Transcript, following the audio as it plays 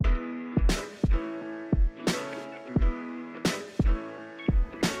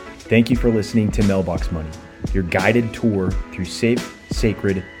Thank you for listening to Mailbox Money, your guided tour through safe,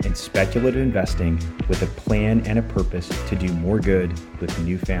 sacred, and speculative investing with a plan and a purpose to do more good with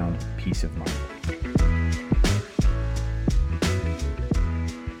newfound peace of mind.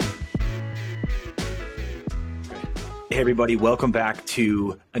 Hey everybody, welcome back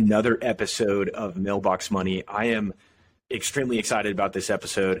to another episode of Mailbox Money. I am extremely excited about this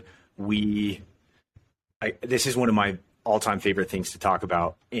episode. This is one of my all-time favorite things to talk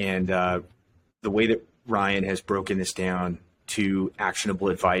about, and the way that Ryan has broken this down to actionable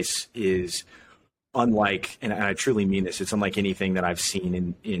advice is unlike, and I truly mean this, it's unlike anything that I've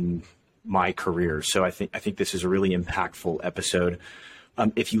seen in my career. So I think this is a really impactful episode.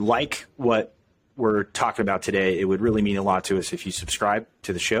 If you like what we're talking about today, it would really mean a lot to us if you subscribe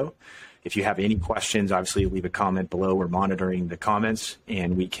to the show. If you have any questions, obviously leave a comment below. We're monitoring the comments,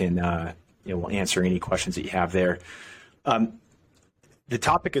 and we can we'll answer any questions that you have there. The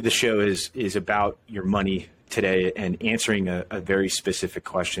topic of the show is about your money today and answering a very specific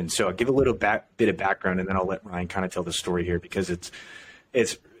question. So I'll give a little bit of background, and then I'll let Ryan kind of tell the story here because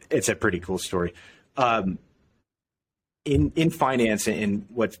it's a pretty cool story. In finance, and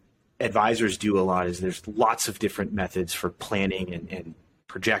what advisors do a lot is there's lots of different methods for planning and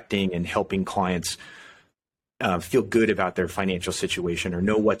projecting and helping clients feel good about their financial situation or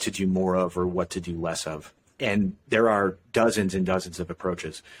know what to do more of or what to do less of. And there are dozens and dozens of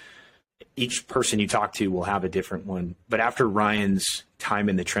approaches. Each person you talk to will have a different one. But after Ryan's time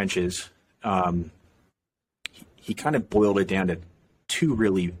in the trenches, he kind of boiled it down to two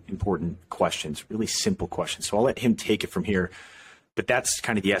really important questions, really simple questions. So I'll let him take it from here. But that's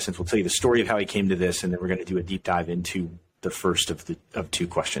kind of the essence. We'll tell you the story of how he came to this, and then we're going to do a deep dive into the first of two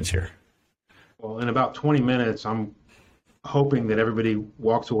questions here. Well, in about 20 minutes, I'm hoping that everybody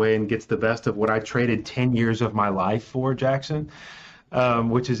walks away and gets the best of what I traded 10 years of my life for, Jackson,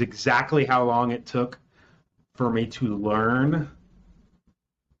 which is exactly how long it took for me to learn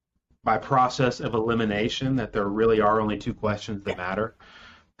by process of elimination that there really are only two questions that matter.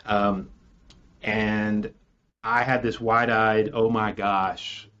 And I had this wide-eyed, oh my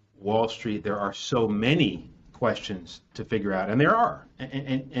gosh, Wall Street, there are so many questions to figure out. And there are.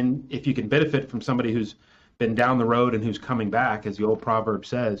 And if you can benefit from somebody who's been down the road and who's coming back, as the old proverb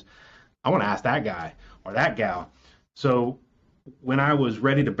says, I want to ask that guy or that gal. So when I was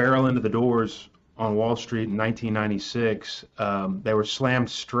ready to barrel into the doors on Wall Street in 1996, they were slammed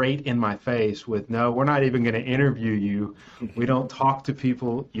straight in my face with, no, we're not even going to interview you. We don't talk to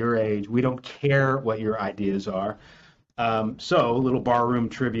people your age. We don't care what your ideas are. So a little barroom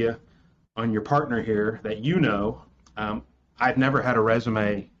trivia on your partner here that I've never had a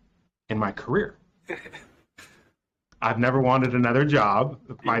resume in my career. I've never wanted another job.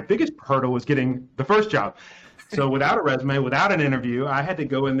 My biggest hurdle was getting the first job. So without a resume, without an interview, I had to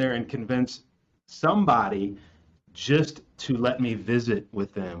go in there and convince somebody just to let me visit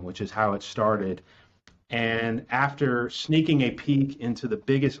with them, which is how it started. And after sneaking a peek into the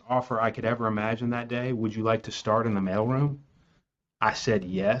biggest offer I could ever imagine that day, would you like to start in the mailroom? I said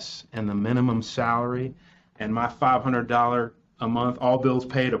yes, and the minimum salary and my $500 a month, all bills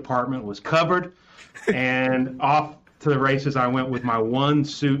paid apartment was covered. And off to the races I went with my one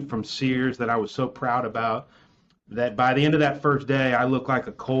suit from Sears that I was so proud about that by the end of that first day, I looked like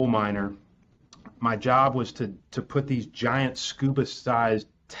a coal miner. My job was to put these giant scuba-sized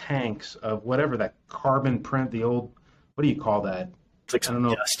tanks of whatever that carbon print, the old, what do you call that? It's like some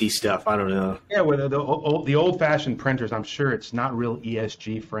dusty stuff. I don't know. Yeah, well, the old-fashioned printers, I'm sure it's not real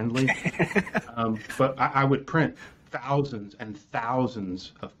ESG friendly. But I would print thousands and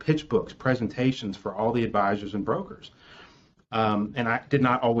thousands of pitch books, presentations for all the advisors and brokers. And I did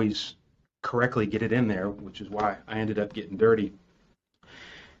not always correctly get it in there, which is why I ended up getting dirty.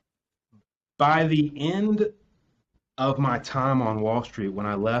 By the end of my time on Wall Street, when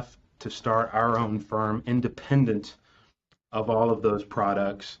I left to start our own firm, independent of all of those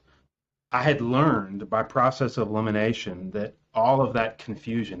products, I had learned by process of elimination that all of that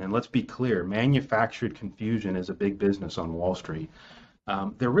confusion, and let's be clear, manufactured confusion is a big business on Wall Street.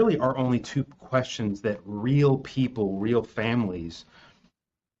 There really are only two questions that real people, real families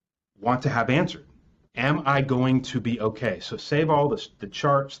want to have answered. Am I going to be okay? So save all the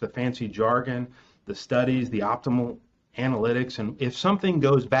charts, the fancy jargon, the studies, the optimal analytics, and if something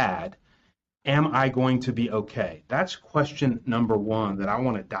goes bad, am I going to be okay? That's question number one that I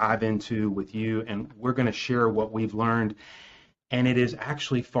want to dive into with you, and we're going to share what we've learned. And it is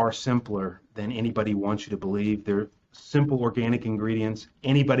actually far simpler than anybody wants you to believe. They're simple organic ingredients.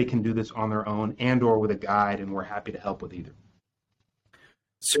 Anybody can do this on their own and or with a guide, and we're happy to help with either.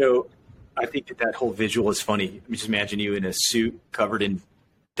 So I think that whole visual is funny. Just imagine you in a suit covered in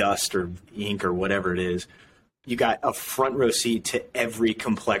dust or ink or whatever it is. You got a front row seat to every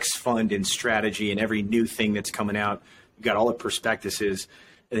complex fund and strategy and every new thing that's coming out. You got all the prospectuses,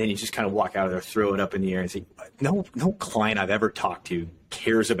 and then you just kind of walk out of there, throw it up in the air, and say, no client I've ever talked to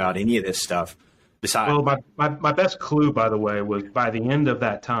cares about any of this stuff. Besides, well, my best clue, by the way, was by the end of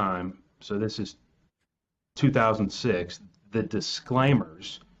that time. So this is 2006. The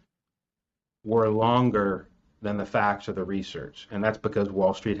disclaimers were longer than the facts or the research. And that's because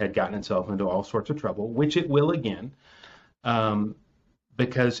Wall Street had gotten itself into all sorts of trouble, which it will again,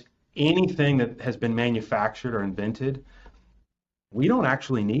 because anything that has been manufactured or invented, we don't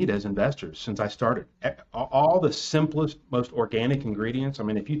actually need as investors. Since I started, all the simplest, most organic ingredients. I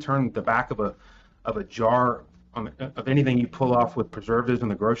mean, if you turn the back of a jar of anything you pull off with preservatives in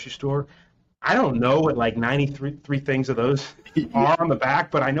the grocery store, I don't know what like 93 things of those are on the back,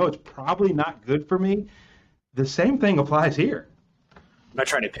 but I know it's probably not good for me. The same thing applies here. I'm not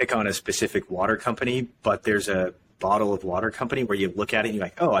trying to pick on a specific water company, but there's a bottle of water company where you look at it and you're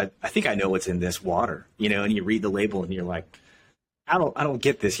like, oh, I think I know what's in this water, and you read the label and you're like, I don't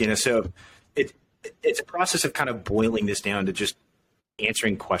get this, So it's a process of kind of boiling this down to just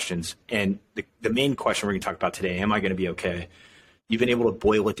answering questions. And the main question we're going to talk about today, am I going to be okay? You've been able to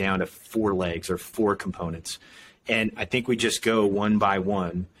boil it down to 4 legs or 4 components. And I think we just go one by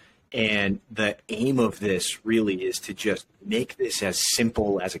one. And the aim of this really is to just make this as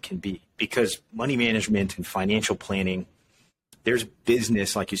simple as it can be, because money management and financial planning, there's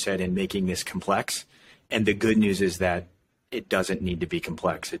business, like you said, in making this complex. And the good news is that it doesn't need to be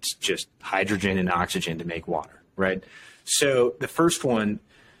complex. It's just hydrogen and oxygen to make water, right? So the first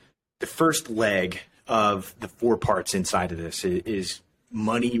leg of the 4 parts inside of this is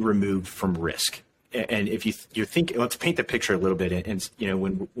money removed from risk. And if you're thinking, let's paint the picture a little bit. And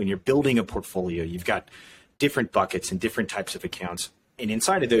when you're building a portfolio, you've got different buckets and different types of accounts. And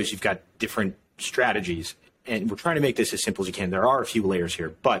inside of those, you've got different strategies. And we're trying to make this as simple as you can. There are a few layers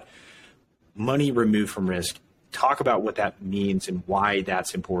here, but money removed from risk. Talk about what that means and why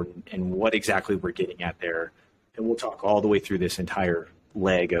that's important and what exactly we're getting at there. And we'll talk all the way through this entire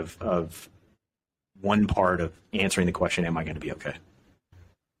leg of one part of answering the question, am I going to be okay?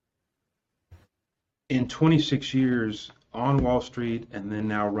 In 26 years on Wall Street and then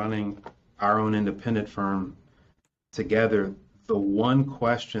now running our own independent firm together, the one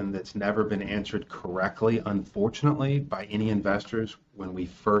question that's never been answered correctly, unfortunately, by any investors when we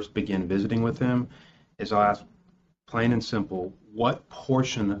first begin visiting with them is I'll ask, plain and simple, what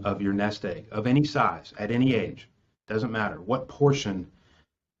portion of your nest egg, of any size, at any age, doesn't matter, what portion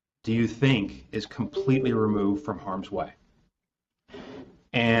do you think is completely removed from harm's way?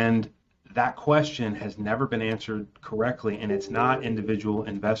 And that question has never been answered correctly, and it's not individual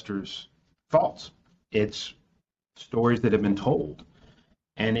investors' faults. It's stories that have been told,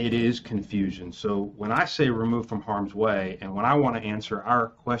 and it is confusion. So when I say remove from harm's way, and when I want to answer our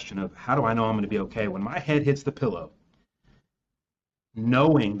question of how do I know I'm going to be okay, when my head hits the pillow,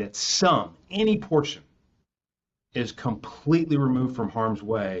 knowing that any portion is completely removed from harm's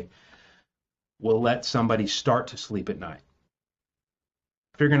way will let somebody start to sleep at night.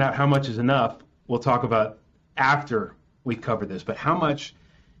 Figuring out how much is enough, we'll talk about after we cover this, but how much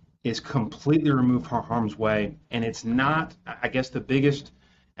is completely removed from harm's way. And it's not, I guess the biggest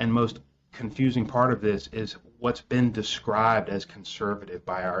and most confusing part of this is what's been described as conservative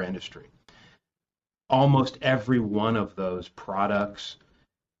by our industry. Almost every one of those products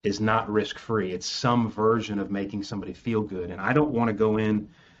is not risk-free. It's some version of making somebody feel good. And I don't want to go in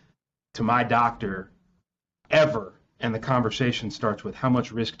to my doctor ever and the conversation starts with, how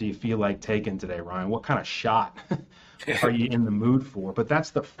much risk do you feel like taking today, Ryan? What kind of shot are you in the mood for? But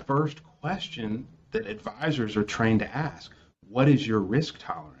that's the first question that advisors are trained to ask. What is your risk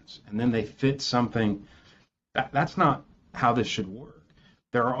tolerance? And then they fit something. That's not how this should work.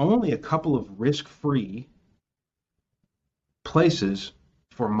 There are only a couple of risk-free places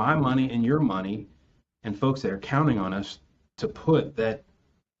for my money and your money and folks that are counting on us to put that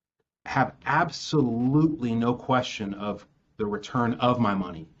have absolutely no question of the return of my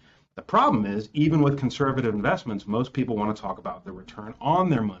money. The problem is, even with conservative investments, most people want to talk about the return on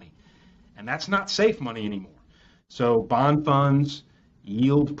their money. And that's not safe money anymore. So bond funds,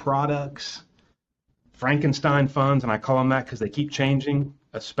 yield products, Frankenstein funds, and I call them that because they keep changing,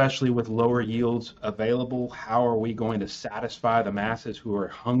 especially with lower yields available. How are we going to satisfy the masses who are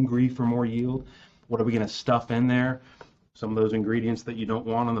hungry for more yield? What are we going to stuff in there? Some of those ingredients that you don't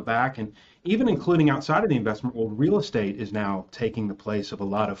want on the back, and even including outside of the investment world, real estate is now taking the place of a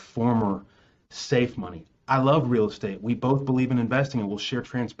lot of former safe money. I love real estate. We both believe in investing, and we'll share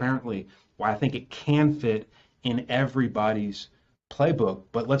transparently why I think it can fit in everybody's playbook,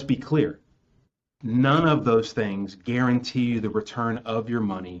 but let's be clear. None of those things guarantee you the return of your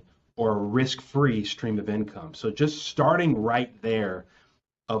money or a risk-free stream of income. So just starting right there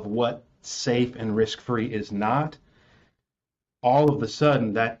of what safe and risk-free is not, all of a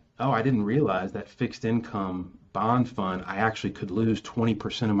sudden that, oh, I didn't realize that fixed income bond fund, I actually could lose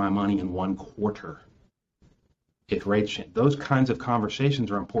 20% of my money in 1 quarter if rates change. Those kinds of conversations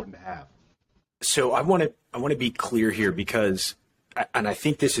are important to have. So I want to be clear here because, and I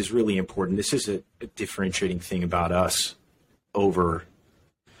think this is really important. This is a differentiating thing about us over,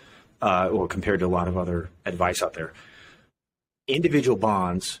 well, compared to a lot of other advice out there. Individual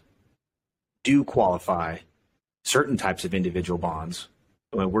bonds do qualify. Certain types of individual bonds.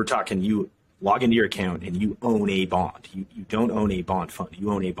 When we're talking, you log into your account and you own a bond. You don't own a bond fund.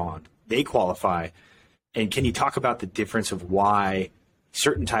 You own a bond. They qualify. And can you talk about the difference of why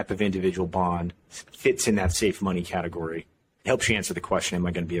certain type of individual bond fits in that safe money category? It helps you answer the question, am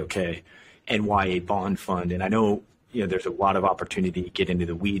I going to be okay? And why a bond fund? And I know, there's a lot of opportunity to get into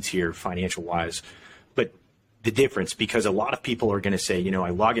the weeds here financial wise, but the difference, because a lot of people are going to say, I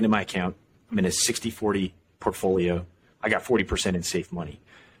log into my account, I'm in a 60-40 portfolio, I got 40% in safe money.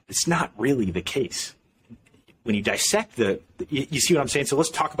 It's not really the case. When you dissect you see what I'm saying? So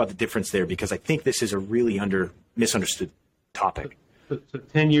let's talk about the difference there, because I think this is a really misunderstood topic. So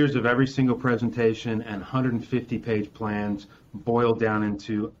 10 years of every single presentation and 150-page plans boiled down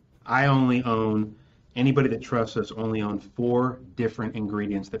into, anybody that trusts us only own 4 different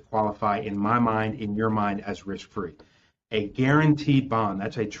ingredients that qualify, in my mind, in your mind, as risk-free. A guaranteed bond,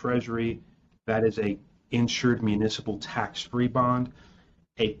 that's a treasury, that is a insured municipal tax-free bond,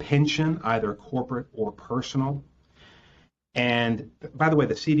 a pension, either corporate or personal. And by the way,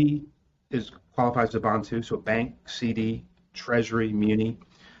 the CD qualifies as a bond too, so bank, CD, treasury, muni.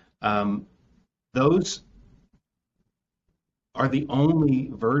 Those are the only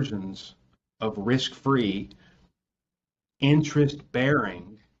versions of risk-free,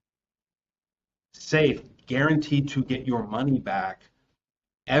 interest-bearing, safe, guaranteed to get your money back.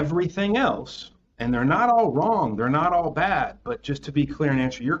 Everything else, and they're not all wrong, they're not all bad, but just to be clear and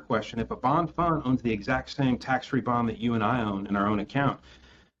answer your question, if a bond fund owns the exact same tax-free bond that you and I own in our own account,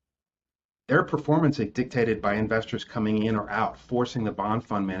 their performance is dictated by investors coming in or out, forcing the bond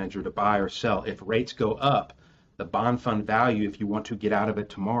fund manager to buy or sell. If rates go up, the bond fund value, if you want to get out of it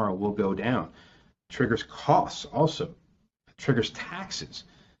tomorrow, will go down. Triggers costs also, triggers taxes.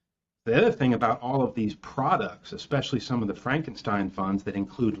 The other thing about all of these products, especially some of the Frankenstein funds that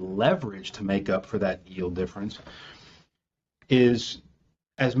include leverage to make up for that yield difference, is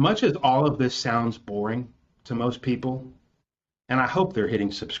as much as all of this sounds boring to most people, and I hope they're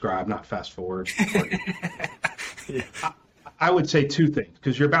hitting subscribe, not fast forward. Yeah. I would say 2 things,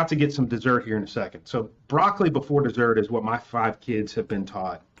 because you're about to get some dessert here in a second. So broccoli before dessert is what my 5 kids have been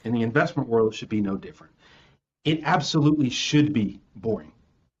taught. In the investment world, it should be no different. It absolutely should be boring,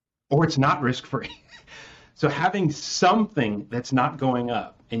 or it's not risk-free. So having something that's not going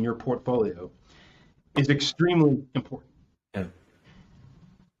up in your portfolio is extremely important. Yeah.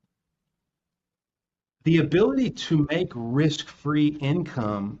 The ability to make risk-free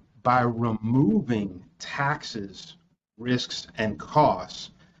income by removing taxes, risks, and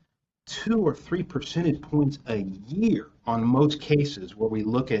costs 2 or 3 percentage points a year on most cases where we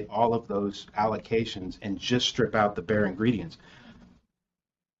look at all of those allocations and just strip out the bare ingredients.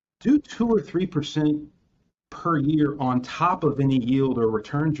 Do 2 or 3% per year on top of any yield or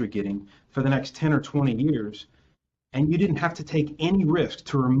returns you're getting for the next 10 or 20 years, and you didn't have to take any risk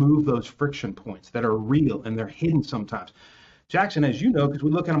to remove those friction points that are real and they're hidden sometimes. Jackson, as you know, because we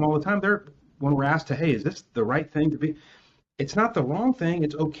look at them all the time, when we're asked hey, is this the right thing to be? It's not the wrong thing,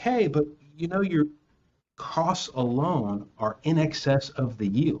 it's okay, but your costs alone are in excess of the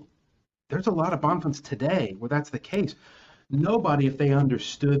yield. There's a lot of bond funds today where that's the case. Nobody, if they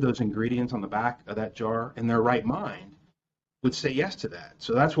understood those ingredients on the back of that jar in their right mind, would say yes to that.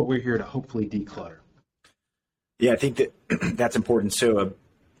 So that's what we're here to hopefully declutter. Yeah, I think that that's important. So an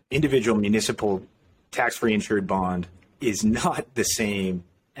individual municipal tax-free insured bond is not the same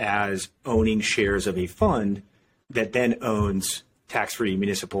as owning shares of a fund that then owns tax-free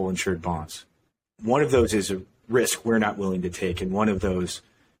municipal insured bonds. One of those is a risk we're not willing to take, and one of those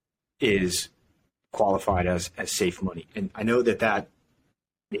is qualified as safe money. And I know that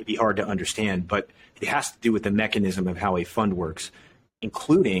may be hard to understand, but it has to do with the mechanism of how a fund works,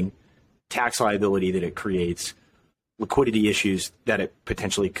 including tax liability that it creates, liquidity issues that it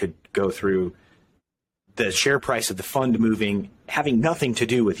potentially could go through, the share price of the fund moving, having nothing to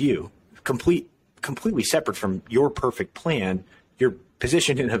do with you, completely separate from your perfect plan. You're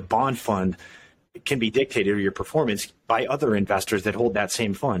positioned in a bond fund can be dictated, or your performance, by other investors that hold that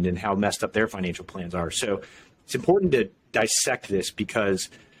same fund and how messed up their financial plans are. So it's important to dissect this, because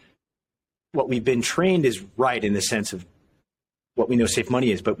what we've been trained is right in the sense of what we know safe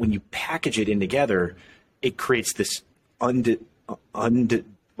money is, but when you package it in together, it creates this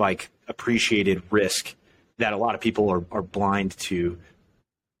appreciated risk that a lot of people are blind to,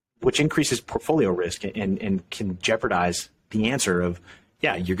 which increases portfolio risk and can jeopardize the answer of,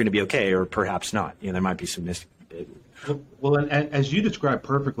 yeah, you're going to be okay, or perhaps not. There might be some Well, and as you described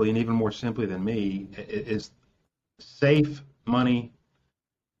perfectly, and even more simply than me, is safe money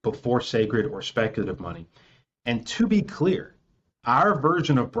before sacred or speculative money. And to be clear, our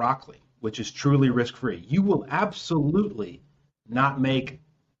version of broccoli, which is truly risk-free, you will absolutely not make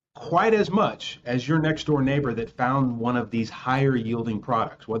quite as much as your next door neighbor that found one of these higher yielding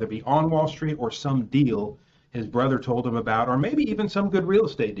products, whether it be on Wall Street or some deal his brother told him about, or maybe even some good real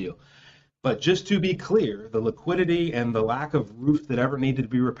estate deal. But just to be clear, the liquidity and the lack of roof that ever needed to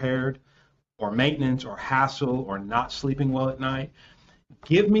be repaired, or maintenance, or hassle, or not sleeping well at night,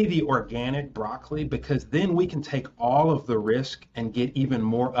 give me the organic broccoli, because then we can take all of the risk and get even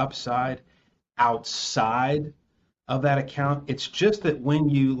more upside outside of that account. It's just that when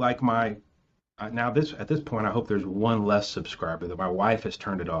you, like at this point, I hope there's one less subscriber that my wife has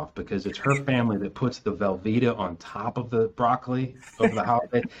turned it off, because it's her family that puts the Velveeta on top of the broccoli over the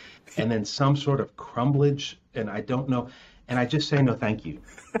holiday, and then some sort of crumblage, and I don't know. And I just say, no, thank you.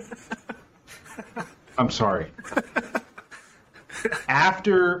 I'm sorry.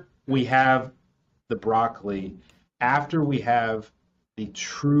 After we have the broccoli, after we have the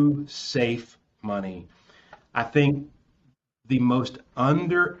true safe money, I think the most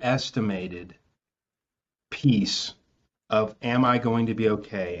underestimated piece of am I going to be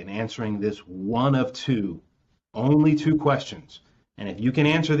okay, and answering this one of only two questions. And if you can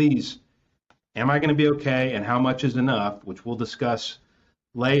answer these, am I going to be okay and how much is enough, which we'll discuss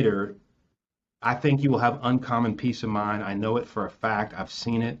later, I think you will have uncommon peace of mind. I know it for a fact. I've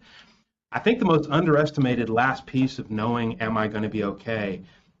seen it. I think the most underestimated last piece of knowing am I going to be okay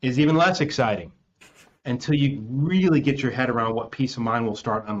is even less exciting until you really get your head around what peace of mind will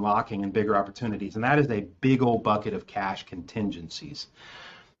start unlocking in bigger opportunities. And that is a big old bucket of cash contingencies.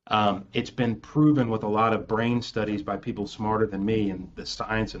 It's been proven with a lot of brain studies by people smarter than me in the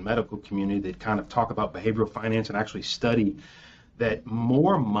science and medical community that kind of talk about behavioral finance and actually study that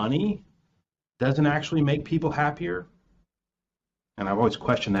more money doesn't actually make people happier. And I've always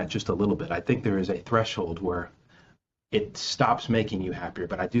questioned that just a little bit. I think there is a threshold where it stops making you happier,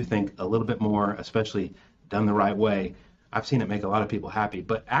 but I do think a little bit more, especially done the right way, I've seen it make a lot of people happy.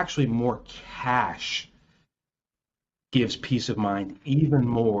 But actually more cash gives peace of mind even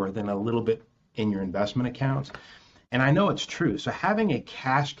more than a little bit in your investment accounts. And I know it's true. So having a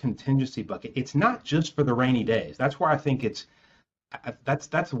cash contingency bucket, it's not just for the rainy days. That's where I think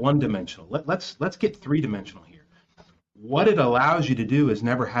that's one dimensional. Let's get three dimensional here. What it allows you to do is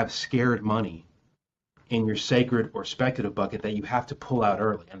never have scared money in your sacred or speculative bucket that you have to pull out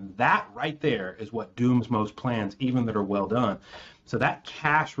early. And that right there is what dooms most plans, even that are well done. So that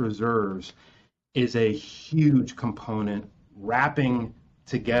cash reserves is a huge component, wrapping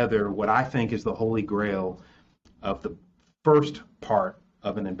together what I think is the holy grail of the first part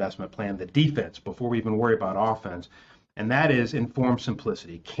of an investment plan, the defense, before we even worry about offense. And that is informed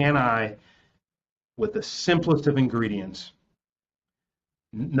simplicity. Can I, with the simplest of ingredients,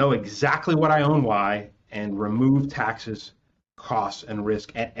 know exactly what I own why, and remove taxes, costs, and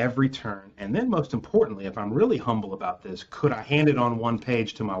risk at every turn? And then most importantly, if I'm really humble about this, could I hand it on one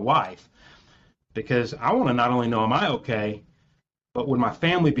page to my wife? Because I want to not only know am I okay, but would my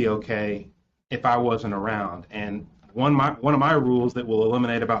family be okay if I wasn't around? And one of my rules that will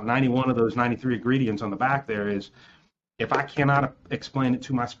eliminate about 91 of those 93 ingredients on the back there is, if I cannot explain it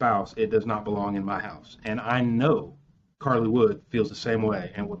to my spouse, it does not belong in my house. And I know Carly Wood feels the same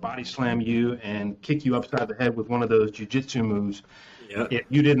way and would body slam you and kick you upside the head with one of those jiu-jitsu moves if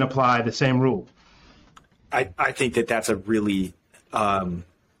you didn't apply the same rule. I think that's a really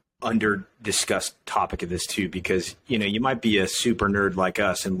under-discussed topic of this too, because you might be a super nerd like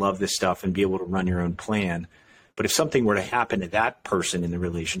us and love this stuff and be able to run your own plan. But if something were to happen to that person in the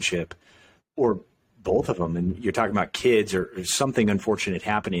relationship, or both of them, and you're talking about kids or something unfortunate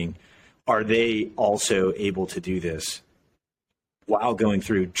happening, are they also able to do this while going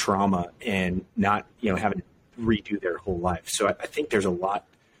through trauma and not, having to redo their whole life? So I think there's a lot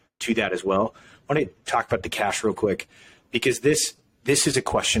to that as well. I want to talk about the cash real quick, because this is a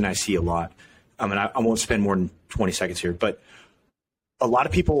question I see a lot. And I won't spend more than 20 seconds here, but a lot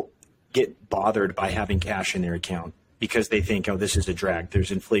of people get bothered by having cash in their account because they think, oh, this is a drag. There's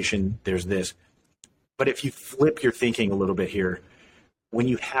inflation. There's this. But if you flip your thinking a little bit here, when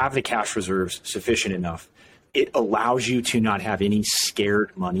you have the cash reserves sufficient enough, it allows you to not have any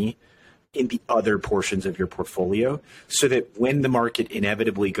scared money in the other portions of your portfolio, so that when the market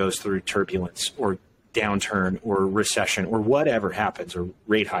inevitably goes through turbulence or downturn or recession or whatever happens, or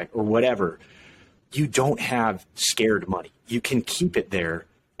rate hike or whatever, you don't have scared money. You can keep it there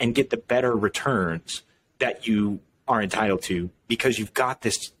and get the better returns that you are entitled to because you've got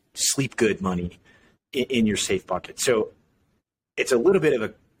this sleep good money in your safe bucket. So it's a little bit of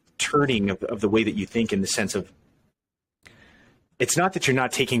a turning of the way that you think, in the sense of, it's not that you're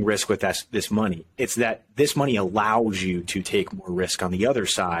not taking risk with this money. It's that this money allows you to take more risk on the other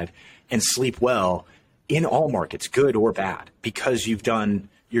side and sleep well in all markets, good or bad, because you've done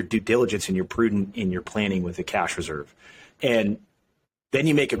your due diligence and you're prudent in your planning with the cash reserve. And then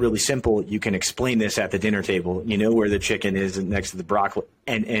you make it really simple. You can explain this at the dinner table. You know where the chicken is next to the broccoli.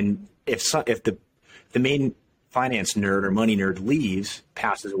 And if the main finance nerd or money nerd leaves,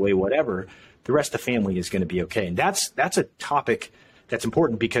 passes away, whatever, the rest of the family is going to be okay. And that's a topic that's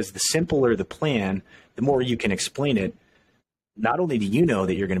important, because the simpler the plan, the more you can explain it. Not only do you know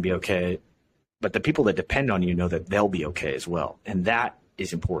that you're going to be okay, but the people that depend on you know that they'll be okay as well. And that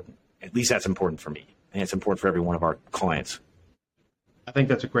is important. At least that's important for me. And it's important for every one of our clients. I think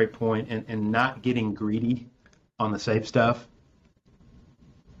that's a great point. And not getting greedy on the safe stuff.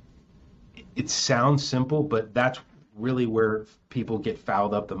 It sounds simple, but that's really where people get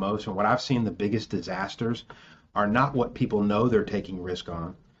fouled up the most. And what I've seen, the biggest disasters are not what people know they're taking risk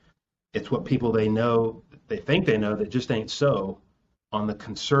on. It's what people they think they know that just ain't so on the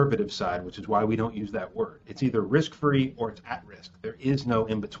conservative side, which is why we don't use that word. It's either risk-free or it's at risk. There is no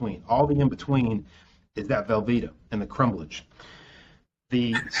in-between. All the in-between is that Velveeta and the crumblage.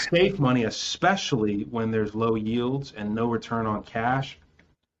 The safe money, especially when there's low yields and no return on cash,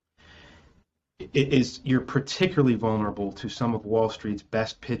 you're particularly vulnerable to some of Wall Street's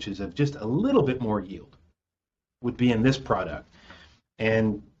best pitches of just a little bit more yield would be in this product.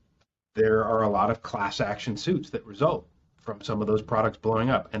 And there are a lot of class action suits that result from some of those products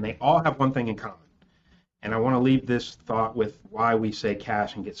blowing up. And they all have one thing in common. And I want to leave this thought with why we say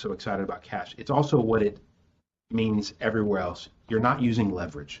cash and get so excited about cash. It's also what it means everywhere else. You're not using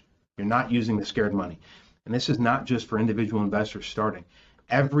leverage. You're not using the scared money. And this is not just for individual investors starting.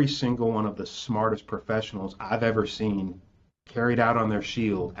 Every single one of the smartest professionals I've ever seen carried out on their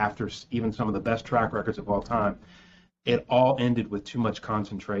shield, after even some of the best track records of all time, it all ended with too much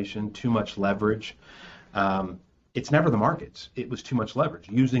concentration, too much leverage. It's never the markets. It was too much leverage,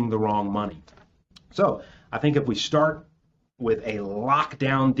 using the wrong money. So I think if we start with a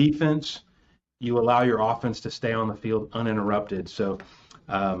lockdown defense, you allow your offense to stay on the field uninterrupted. So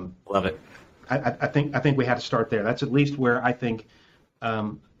love it. I think we had to start there. That's at least where I think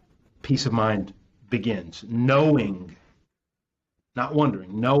peace of mind begins. Knowing, not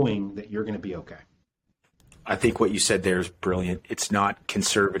wondering, knowing that you're going to be okay. I think what you said there is brilliant. It's not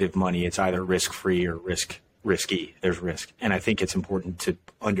conservative money. It's either risk-free or risky. There's risk. And I think it's important to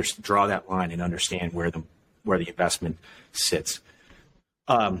draw that line and understand where the investment sits.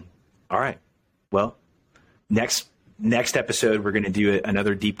 All right. Well, next episode, we're going to do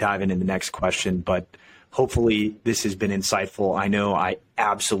another deep dive into the next question, but hopefully this has been insightful. I know I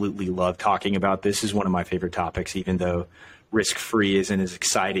absolutely love talking about this. This is one of my favorite topics, even though risk-free isn't as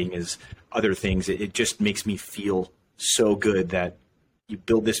exciting as other things. It just makes me feel so good that you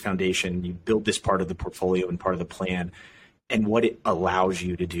build this foundation, you build this part of the portfolio and part of the plan, and what it allows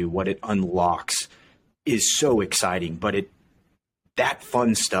you to do, what it unlocks is so exciting. But that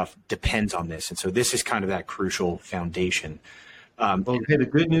fun stuff depends on this. And so this is kind of that crucial foundation. Okay, the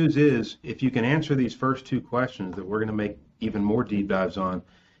good news is, if you can answer these first two questions that we're going to make even more deep dives on,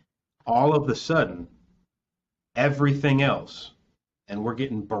 all of a sudden, everything else, and we're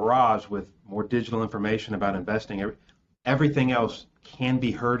getting barraged with more digital information about investing, everything else can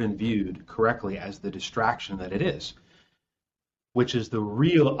be heard and viewed correctly as the distraction that it is, which is the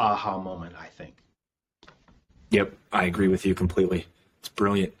real aha moment, I think. Yep, I agree with you completely. It's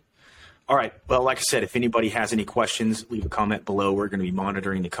brilliant. All right. Well, like I said, if anybody has any questions, leave a comment below. We're going to be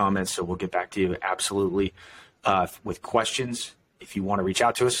monitoring the comments, so we'll get back to you absolutely with questions. If you want to reach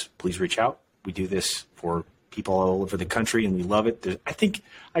out to us, please reach out. We do this for people all over the country, and we love it. I think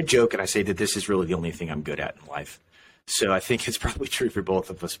I joke and I say that this is really the only thing I'm good at in life. So I think it's probably true for both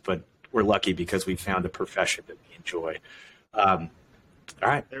of us, but we're lucky because we found a profession that we enjoy. All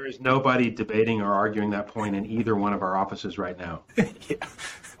right. There is nobody debating or arguing that point in either one of our offices right now.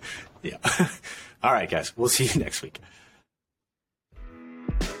 Yeah. All right, guys. We'll see you next week.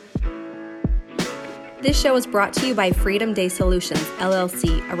 This show is brought to you by Freedom Day Solutions,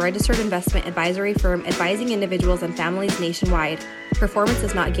 LLC, a registered investment advisory firm advising individuals and families nationwide. Performance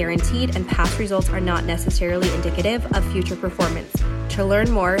is not guaranteed, and past results are not necessarily indicative of future performance. To learn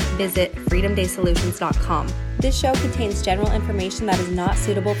more, visit freedomdaysolutions.com. This show contains general information that is not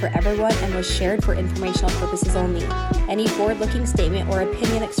suitable for everyone and was shared for informational purposes only. Any forward-looking statement or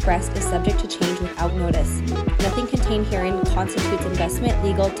opinion expressed is subject to change without notice. Nothing contained herein constitutes investment,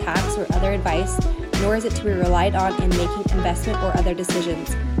 legal, tax, or other advice, nor is it to be relied on in making investment or other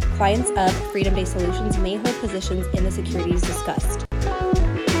decisions. Clients of Freedom Day Solutions may hold positions in the securities discussed.